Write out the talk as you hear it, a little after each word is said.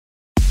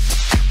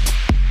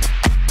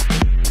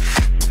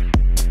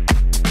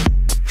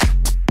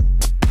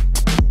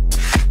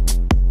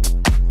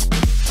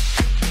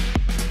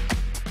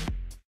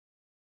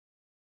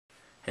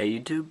Hey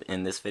YouTube,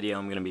 in this video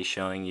I'm going to be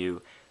showing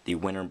you the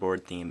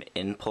Winterboard Theme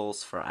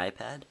inPulse for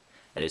iPad.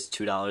 It is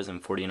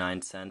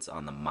 $2.49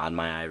 on the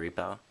modmyi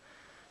repo.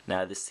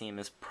 Now this theme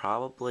is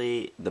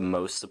probably the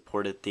most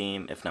supported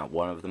theme, if not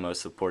one of the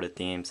most supported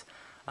themes,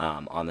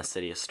 on the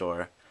Cydia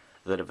store.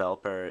 The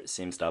developer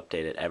seems to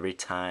update it every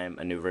time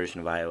a new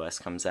version of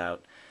iOS comes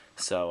out,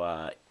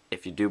 so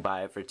if you do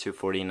buy it for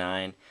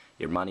 $2.49,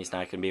 your money's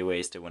not going to be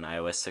wasted when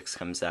iOS 6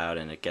 comes out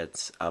and it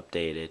gets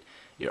updated.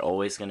 You're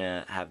always going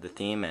to have the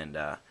theme, and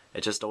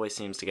it just always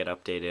seems to get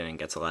updated and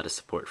gets a lot of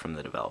support from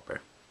the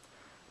developer.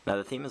 Now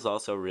the theme is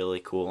also really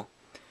cool.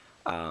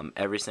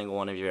 Every single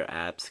one of your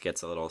apps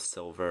gets a little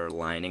silver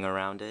lining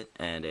around it,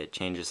 and it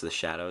changes the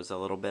shadows a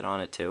little bit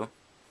on it too.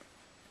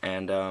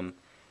 And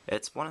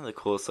it's one of the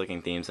coolest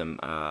looking themes in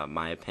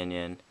my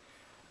opinion,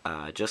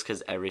 just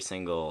because every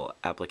single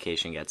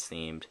application gets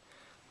themed.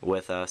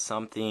 With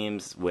some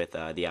themes, with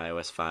the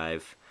iOS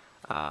 5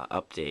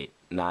 update,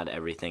 not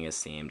everything is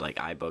themed. Like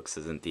iBooks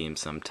isn't themed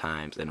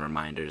sometimes, and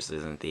Reminders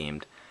isn't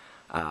themed.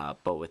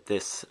 But with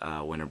this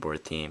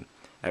Winterboard theme,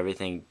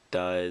 everything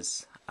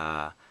does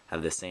have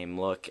the same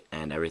look,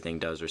 and everything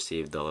does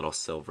receive the little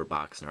silver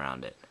box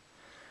around it.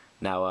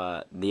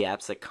 Now, the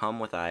apps that come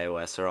with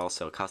iOS are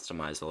also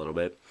customized a little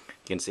bit.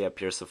 You can see up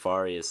here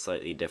Safari is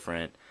slightly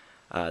different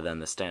than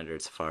the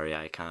standard Safari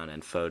icon,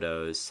 and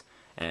Photos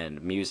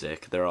and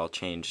Music, they're all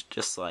changed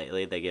just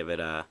slightly. They give it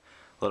a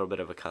little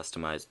bit of a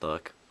customized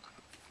look.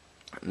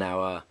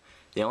 Now,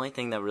 the only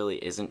thing that really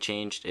isn't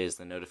changed is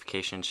the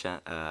notification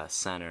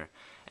center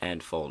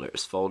and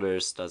folders.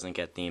 Folders doesn't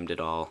get themed at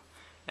all,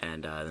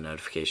 and the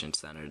notification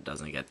center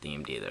doesn't get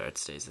themed either. It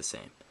stays the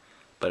same.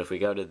 But if we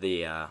go to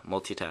the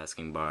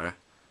multitasking bar,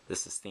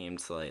 this is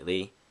themed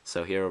slightly.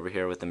 So here, over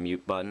here with the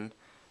mute button,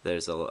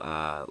 there's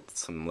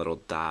some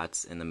little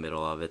dots in the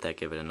middle of it that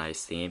give it a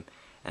nice theme,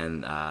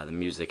 and the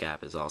music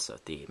app is also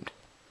themed.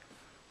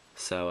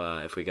 So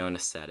if we go into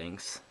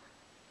settings,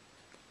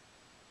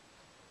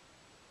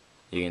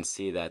 you can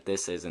see that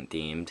this isn't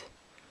themed,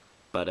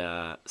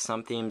 but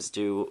some themes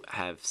do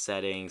have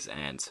settings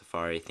and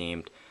Safari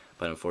themed,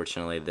 but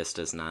unfortunately this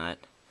does not.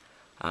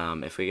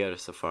 If we go to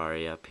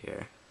Safari up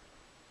here,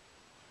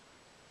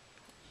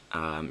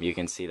 you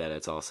can see that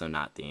it's also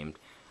not themed.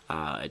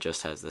 It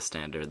just has the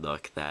standard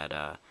look that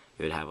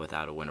you would have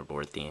without a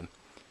Winterboard theme.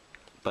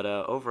 But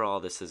overall,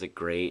 this is a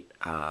great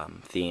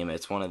theme.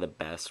 It's one of the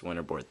best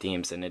Winterboard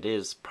themes, and it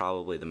is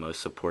probably the most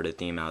supported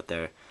theme out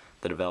there.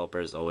 The developer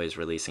is always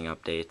releasing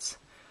updates.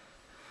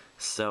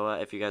 So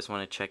if you guys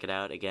want to check it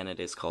out, again,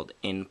 it is called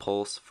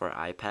inPulse for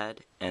iPad,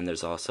 and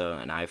there's also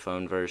an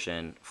iPhone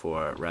version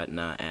for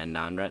Retina and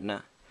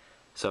non-Retina.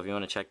 So if you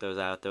want to check those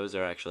out, those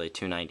are actually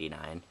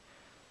 $2.99.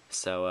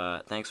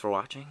 So thanks for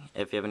watching.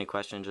 If you have any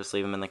questions, just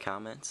leave them in the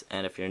comments.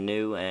 And if you're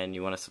new and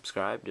you want to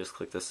subscribe, just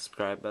click the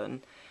subscribe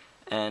button.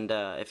 And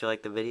if you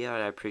like the video,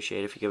 I'd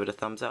appreciate it if you give it a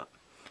thumbs up.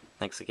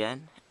 Thanks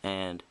again,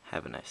 and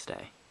have a nice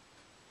day.